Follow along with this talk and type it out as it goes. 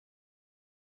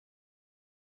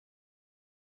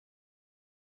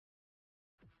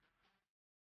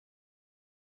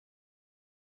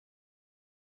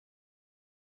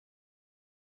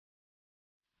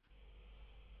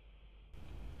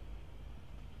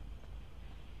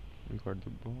We got the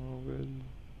Bowel,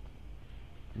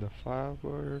 the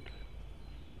Firebird,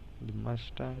 the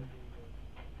Mustang.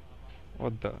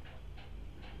 What the?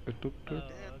 It took it?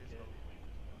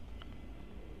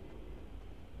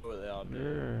 What are they all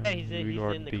doing? Yeah, Yeah, he's we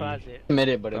got in the closet. Admit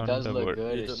it, but it does look Thunderbird.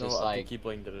 good. You It's don't know just what I like keep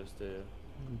playing to this day.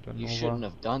 The you Nova, shouldn't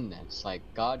have done this. Like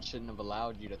God shouldn't have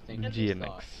allowed you to think this GNX.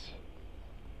 thought.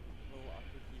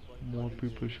 More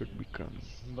people should be coming.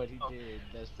 But he did.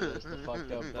 That's the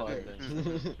fucked up part.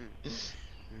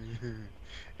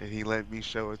 And he let me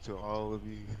show it to all of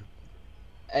you.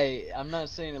 Hey, I'm not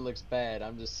saying it looks bad.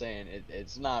 I'm just saying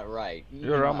it's not right.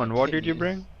 Yo, Raman, what did you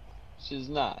bring? She's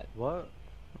not. What?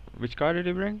 Which car did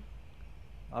you bring?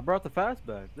 I brought the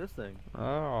fastback. This thing.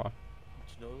 Oh,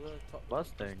 You know the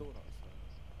Mustang.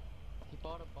 He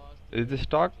bought a Boston. is this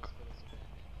stock?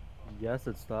 Yes,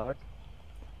 it's stock.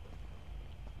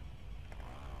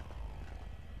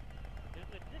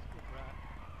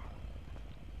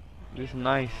 This is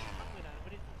nice.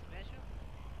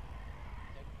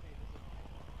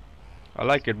 I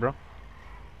like it, bro. Oh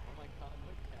my god,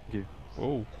 look at Thank you.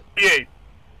 Oh, V8. that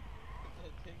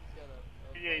thing's got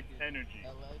a V8 fucking energy.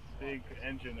 LS Big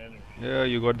engine energy. yeah,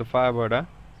 you got the Firebird, huh?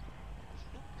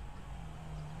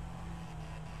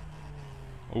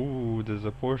 Ooh, there's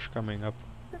a Porsche coming up.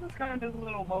 This is kind of a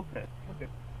little moped. Look at,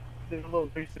 there's a little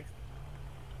 360.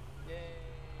 Yay,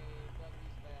 W's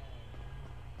back.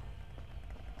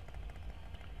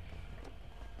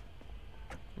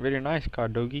 Very nice car,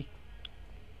 doggy.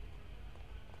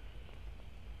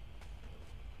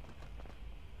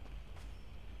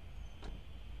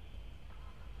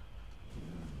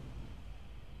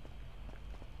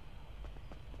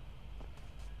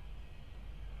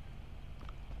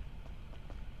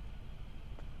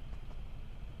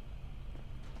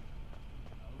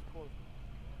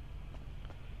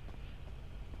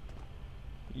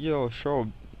 Yo, show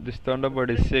this Thunderbird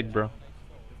is sick, bro.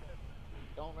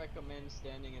 Don't recommend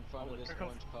standing in front of this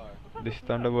orange car. This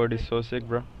Thunderbird is so sick,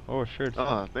 bro. Oh shit.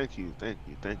 Oh, thank you, thank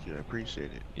you, thank you. I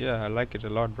appreciate it. Yeah, I like it a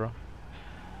lot, bro.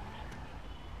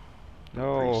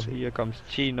 Oh, Appreciate here comes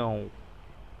Chino.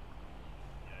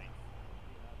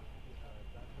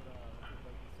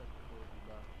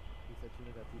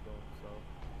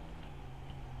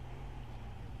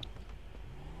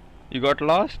 You got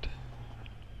lost?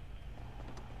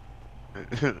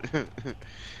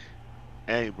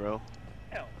 Hey, bro.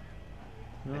 Hell.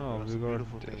 Hey, No, bro, it's we a got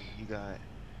beautiful this. thing. You got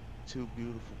two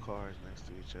beautiful cars next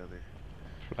to each other.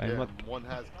 Plymouth. One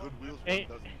has good wheels, Hey.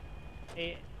 one doesn't.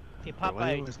 Hey, You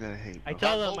Popeye. always gotta hate, I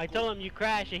bro. told him you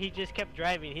crashed and he just kept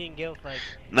driving. He didn't give a fuck.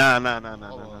 Nah. Hold on,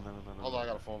 hold on, I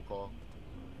got a phone call.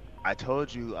 I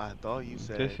told you. I thought you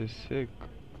said This is sick.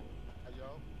 Hey, yo.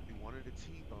 you wanted a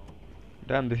T-bone.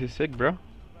 Damn, this is sick, bro.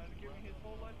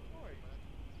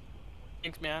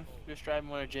 Thanks, man. Just driving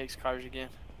one of Jake's cars again.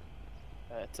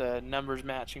 It's a numbers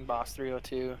matching Boss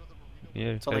 302. Yeah.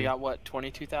 It's only got what,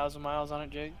 22,000 miles on it,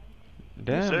 Jake?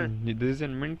 Damn, sir. this is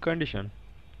in mint condition.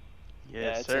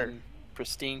 Yeah, it's in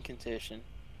pristine condition.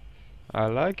 I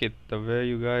like it the way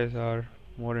you guys are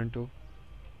more into,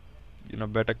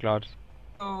 better cars.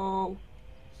 Oh.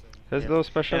 There's those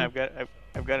special. And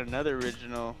I've got another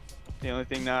original. The only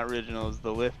thing not original is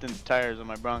the lift and the tires on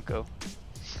my Bronco.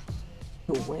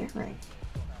 You're wearing.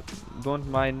 Don't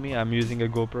mind me. I'm using a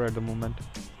GoPro at the moment.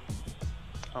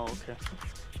 Oh, okay.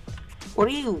 What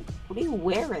are you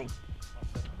wearing?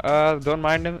 Don't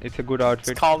mind him. It's a good outfit.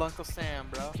 It's called Uncle Sam,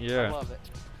 bro. Yeah. I love it.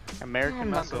 American I'm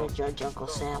not Muscle. gonna judge Uncle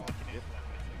Sam.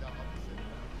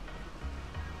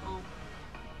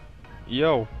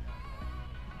 Yo,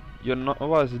 your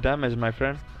Nova's damaged, my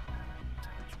friend.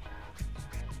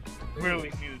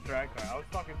 Really need a drag car. I was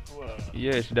talking to a.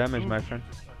 Yeah, it's damaged, my friend.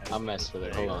 I'll mess with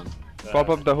it. Hold on. Pop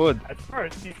up the hood. At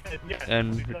first he said yes.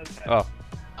 And because oh,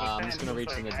 I'm just gonna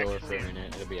reach in the door for a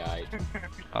minute. It'll be alright.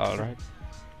 all right.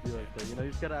 Be like that. You know, you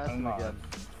just gotta ask him again.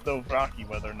 So rocky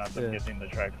whether or not they're Yeah. getting the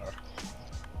drag car.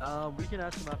 We can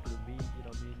ask him after the meet. You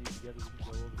know, me and you together. We can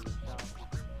go over to the shop.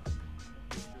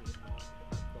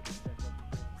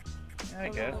 I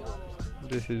guess.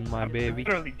 This is my baby.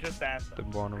 Literally just asked The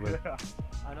them. Bonneville.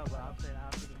 I know, but I'm saying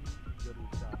after the meet, we can go to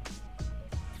the shop.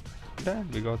 Damn,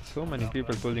 we got so many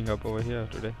people pulling up over here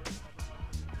today.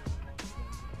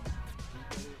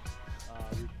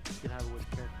 We can have it with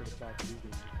transfer to back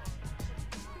legally.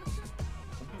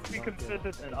 We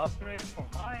considered an upgrade for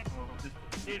mine or just.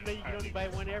 Dude, you can only buy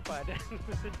one AirPod.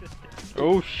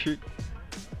 Oh shit.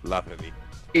 Laugh at me.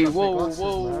 Hey, whoa.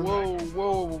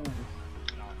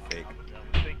 Fake. I'm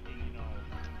thinking,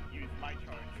 use my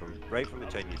charge. Right from the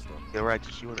Chinese store. Yeah, right.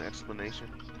 Just you want an explanation?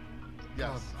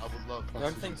 Yes, I would love.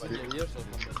 Don't think so.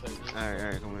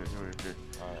 Alright, come here.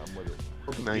 Alright, I'm with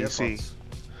it. Now you see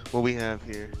what we have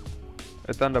here.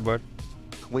 A Thunderbird.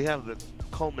 We have the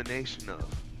culmination of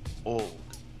old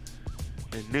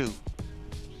and new.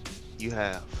 You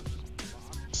have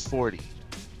 40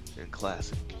 and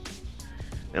classic.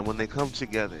 And when they come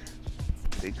together,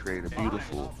 they create a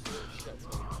beautiful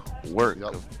work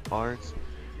of art,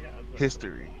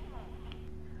 history,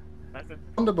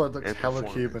 Thunderbird looks and hella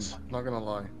Cuban, performance. not gonna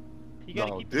lie. You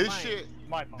gotta No, keep in this mind. shit,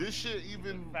 this shit,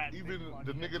 even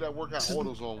the nigga that work at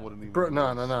AutoZone wouldn't even. Bro,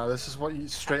 no, this is what you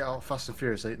straight out Fast and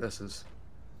Furious 8, this is.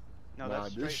 No, Nah,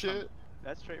 that's this straight shit. From,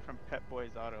 that's straight from Pep Boys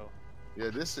Auto. Yeah,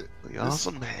 this shit. Y'all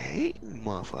some hating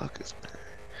motherfuckers, man.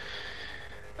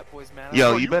 Pep Boys, man.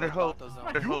 Yo, I you know better about hope. those zones.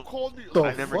 Better You hope called me. The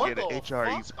I never fuck get an the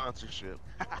HRE fuck? sponsorship.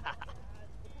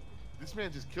 This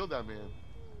man just killed that man.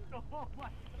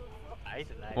 Nice,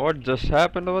 nice. What just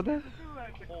happened over there?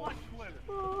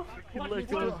 He let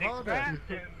go harder.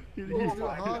 He needs to go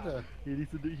harder. You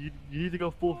need to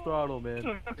go full throttle, man.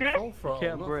 Full throttle,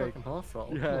 can't not brake. fucking half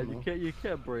throttle. Yeah, Come on, man. you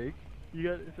can't brake. You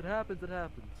got if it happens, it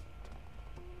happens.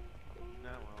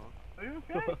 Are you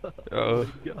okay? Oh.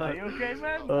 Are you okay,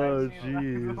 man? Oh, I don't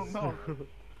jeez. know.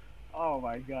 Oh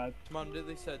my god. Come on,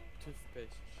 Lily said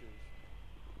toothpaste shoes.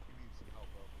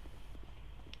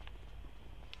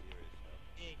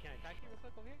 Hey, can I talk to you real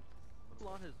quick over here? What's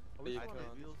on his? Are Big we on his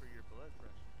guns. wheels? For your blood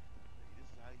pressure. This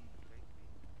is how you make me.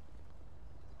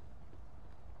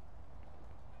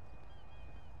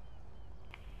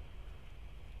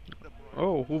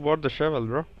 Oh, who bought the shovel,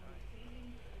 bro?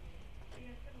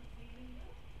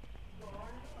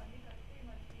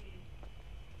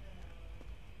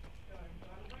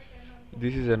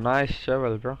 This is a nice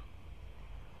shovel, bro. It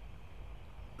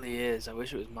really is. I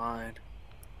wish it was mine.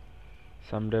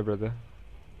 Someday, brother.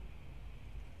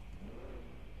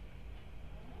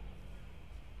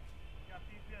 Got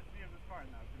PTSD of this car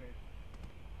now today.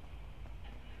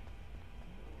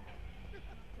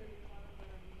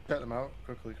 Check them out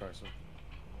quickly, Carson.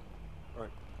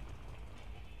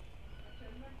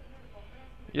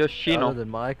 Yo, Other Shino. than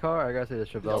my car, I gotta say the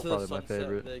Chevelle's Until probably my sunset,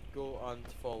 favorite. They go and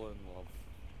fall in love.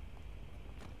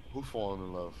 Who's falling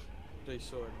in love? They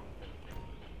soar.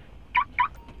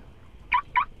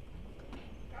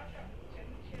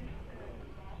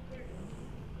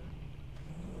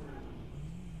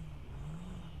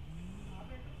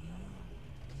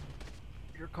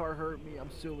 Your car hurt me. I'm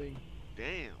suing.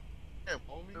 Damn. Damn,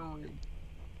 homie.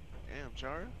 Damn,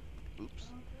 Chara. Oops.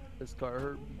 This car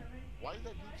hurt me. Why is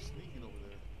that dude sneaking over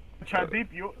there? Try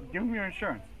beep you. Give him your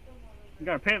insurance. You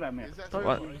gotta pay that man. Is that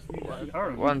What?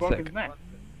 Or One broke sec. his neck.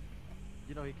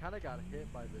 You know, he kind of got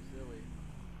hit by Vasily.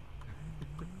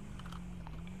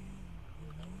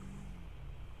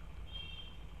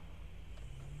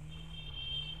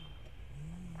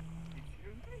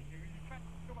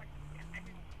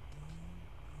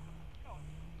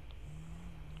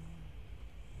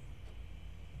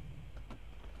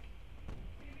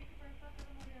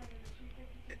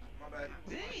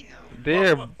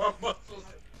 There. Hold on.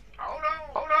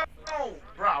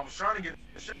 Bro, I was trying to get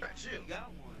the shit back. Shit, got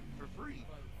one for free.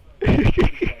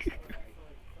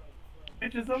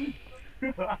 Bitches them.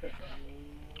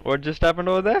 What just happened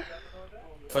over there?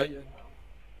 Fighting.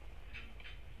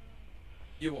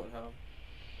 You won't have.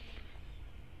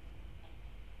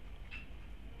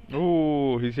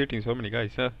 Oh, he's hitting so many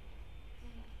guys, huh?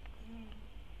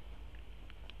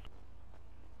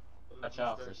 Watch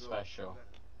out for special.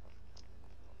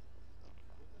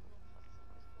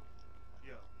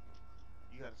 Yo,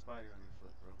 you got a spider on your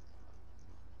foot, bro.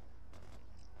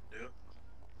 Yep.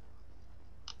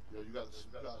 Yo, you got a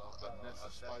nest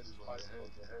of spiders on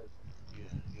your head.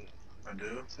 Yeah, I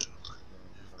do.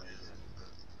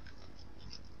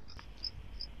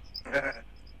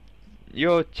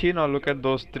 Yo, Chino, look at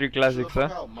those three classics,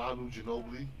 Check huh? out Manu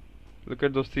Ginobili. Look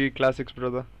at those three classics,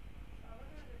 brother.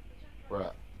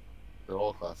 Right. They're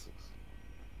all classics.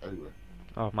 Anyway.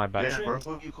 Oh, my bad. Damn, bro.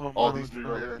 What you call All Manu these three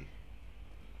right here. Ginobili?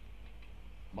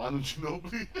 Manu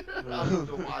Ginobili? I don't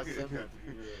know why I said that.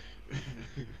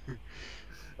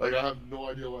 Like, I have no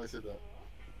idea why I said that.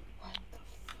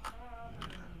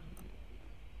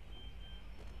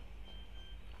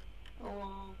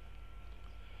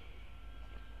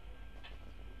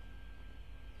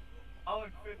 I'll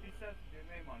look 50 cents with your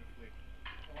name on it, please.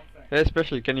 One second. Hey,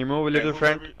 special, can you move a little,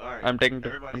 friend? Alright, I'm trying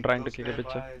everybody to take a stand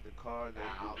picture. by the car that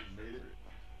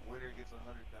winner gets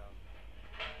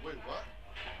 100,000. Wait, what?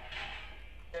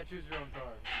 Can't choose your own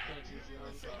car. Can't choose your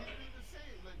own car. He didn't even say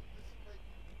it. Like, this is like,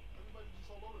 everybody just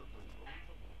all over the place, bro. What are you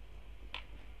talking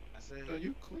about? I said, Yo,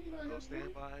 you clean out go here,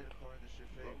 stand bro? by the car that's your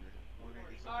favorite.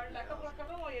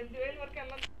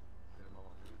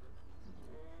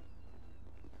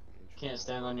 Can't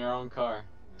stand on your own car.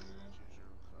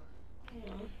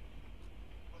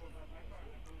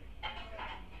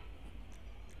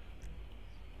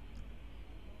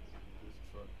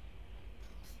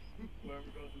 Whoever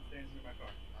goes and stands near my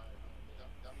car.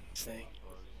 Thing.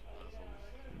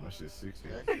 My shit's 60.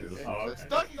 Oh, That's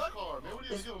Ducky's car, man. What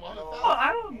are you giving him Oh,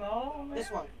 I don't know, man.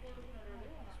 This one.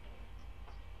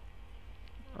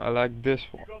 I like this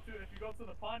one. If you go to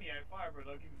the Pontiac Firebird,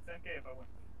 they'll give you 10K if I win.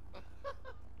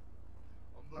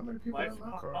 How many people Life's in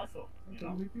my car? muscle, you How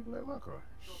know? many people in my car?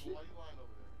 Why you lying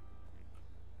over there?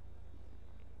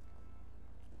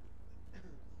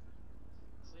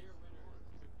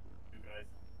 You guys.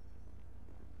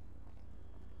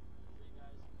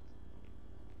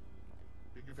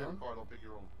 Pick your favorite car, don't pick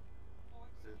your own.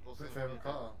 Go sit in front of Favorite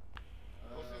your car.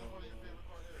 Go sit in front of your favorite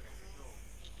car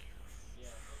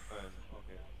there.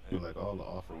 You like all the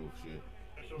off-road shit.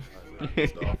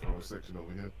 It's the off-road section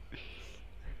over here.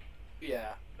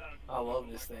 Yeah, I love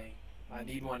this thing. I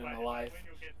need one in my life.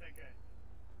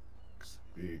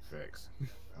 Big facts.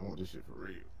 I want this shit for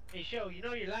real. Hey, show, you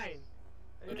know you're lying.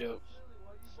 No joke.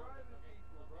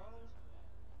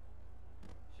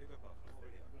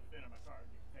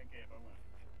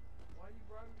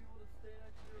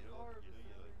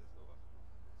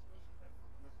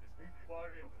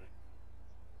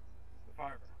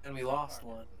 And we lost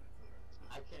one.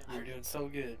 You're doing so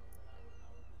good.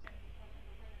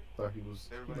 Thought he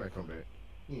might come back.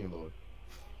 He ain't Lord.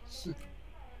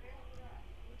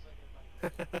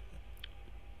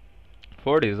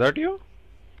 40, is that you?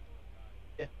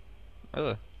 Yeah.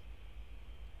 Oh.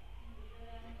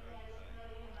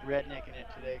 Rednecking it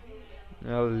today.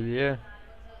 Hell yeah.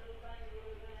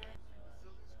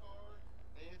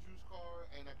 Andrew's car,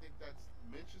 and I think that's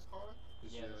Mitch's car.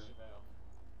 Yeah, the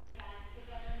Chevelle.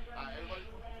 Everybody,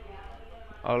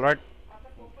 Alright.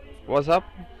 What's up?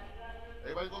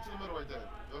 everybody go to the middle right there.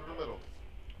 Go to the middle.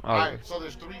 Alright. Alright, so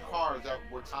there's 3 cars that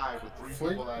were tied with 3 Sweet,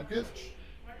 people at good. pitch.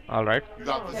 Alright. You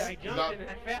got Oh, the I you jumped got and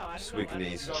I fell. I don't Sweet know.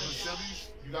 knees.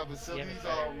 you got Vasili's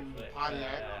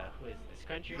Pontiac. Who is this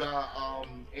country? You got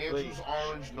Andrew's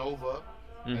orange Nova,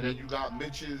 and then you got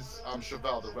Mitch's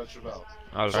Chevelle, the red Chevelle.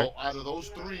 Alright. So out of those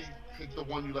 3, pick the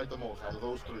one you like the most. Out of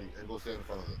those 3, and go stand in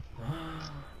front of it.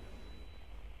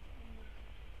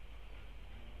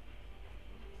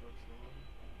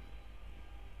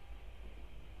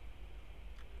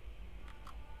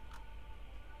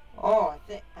 Oh,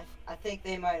 I think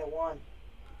they might have won.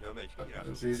 No, Mitch, get out.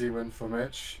 It's easy win for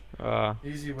Mitch. Uh,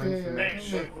 Easy win for Hey, Mitch.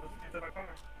 shit. Into my car.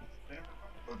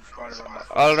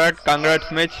 Alright, congrats,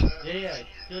 Mitch. Yeah, yeah.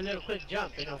 Do a little quick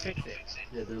jump and they'll fix it.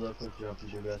 Yeah, do a little quick jump. You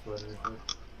do that button real quick.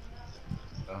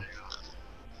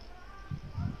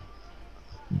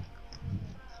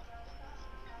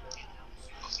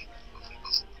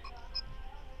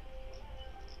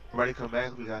 Everybody come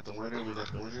back. We got the winner. We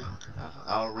got the winner.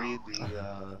 I'll read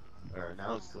the or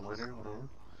announce the winner. Hold on.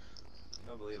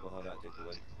 Unbelievable how that took the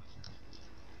win.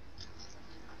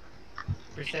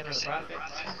 Percent of the profit.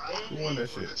 Who won that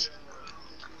shit?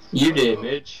 You did,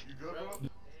 Mitch. You good,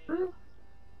 bro?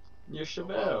 Your No Chevelle.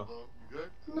 problem, bro. You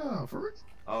good? No, for real.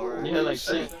 All right. You had like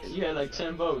 10. You had like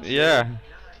 10 votes. Yeah.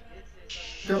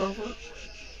 Get over it.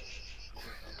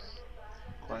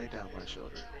 Quiet down my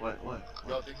shoulder. What?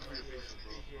 Yo, thank you for your patience,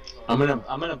 bro.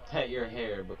 I'm gonna pet your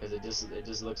hair because it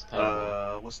just looks petty.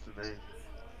 What's the name?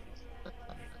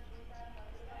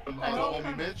 The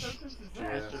homie Mitch.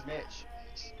 Mr. Mitch.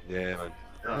 Yeah,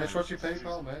 man. Mitch, what's your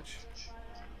PayPal, Mitch?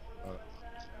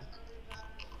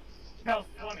 Hell's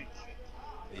 20. Are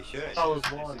you sure? I was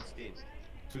one. 16.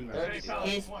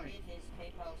 His 20.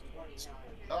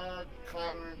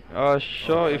 Connor.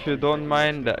 Sure, if you don't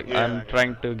mind, I'm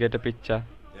trying to get a picture.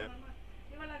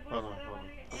 Hold on.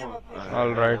 Come on.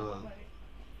 Alright.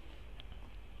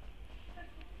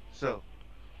 So,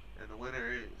 and the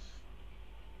winner is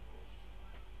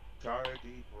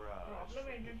Chardy Barrage.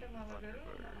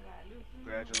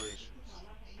 Congratulations.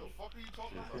 The fuck are you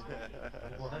talking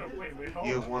about?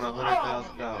 You have won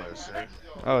 $100,000, sir.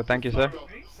 Oh, thank you, sir.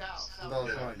 No,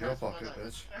 it's not your pocket,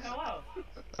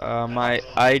 bitch. My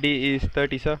ID is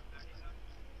 30, sir.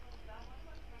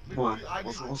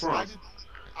 What's wrong?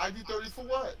 ID 30 for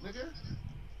what, nigga?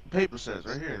 Paper says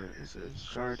right here. It says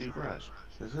Chardy Barrage.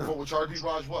 That's him. For what, Charlie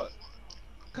Raj what?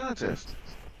 Contest.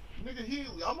 Nigga,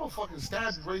 I'm gonna fucking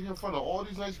stab you right here in front of all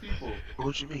these nice people.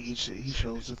 What you mean? He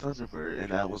chose the Thunderbird, and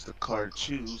that was the card to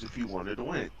choose if you wanted to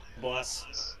win.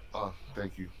 Boss.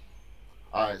 Thank you.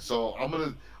 Alright, so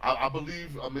I believe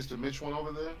Mr. Mitch went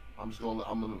over there. That's all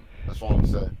I'm gonna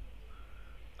say.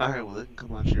 Alright, well, it can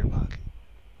come out of your pocket.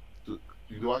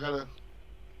 Do I gotta?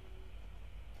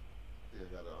 Yeah,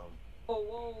 I gotta. Whoa,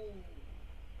 whoa.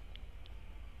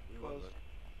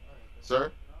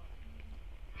 Sir,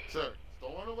 sir,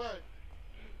 don't run away.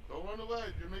 Don't run away.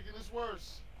 You're making this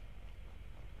worse.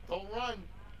 Don't run.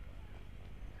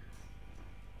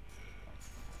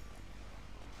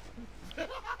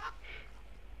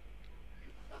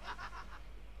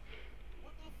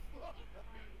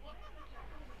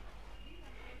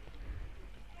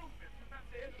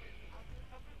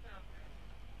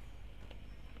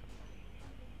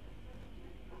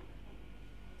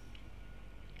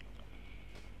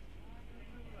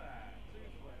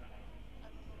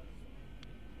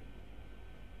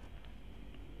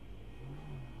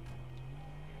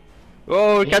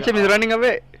 Oh, catch him! He's running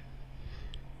away.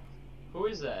 Who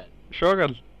is that?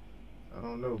 Shogun. I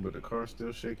don't know, but the car's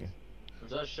still shaking.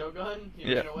 Was that Shogun? He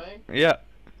Yeah. ran away? Yeah.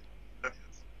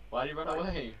 Why'd he run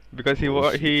away? Because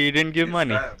he didn't give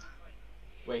money.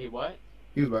 Wait, he what?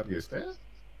 He was about to get stabbed?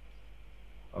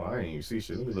 Oh, I ain't even see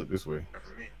shit. Let me look this way.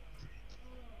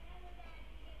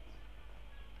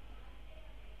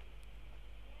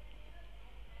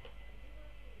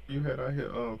 You had out here,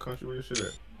 country, where your shit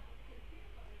at?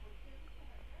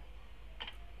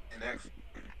 Next.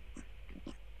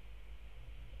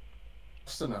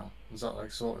 So now, is that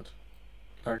like sorted?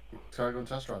 Can I go and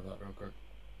test drive that real quick?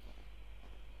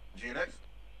 GNX?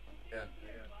 Yeah.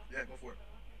 Yeah, go for it.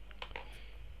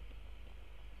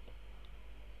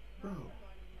 Bro.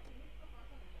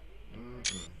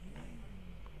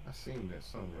 I seen that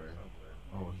somewhere.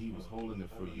 Oh, he was holding it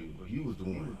for you. You was the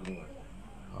one.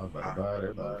 I was about to buy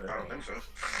that. I don't think so.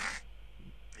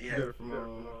 You got it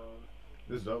from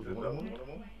this dog. The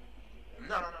one?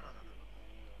 No.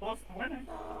 What's the winner?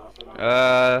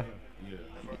 Uh. Yeah.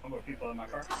 Number of people in my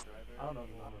car. I don't know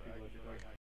the number of people that you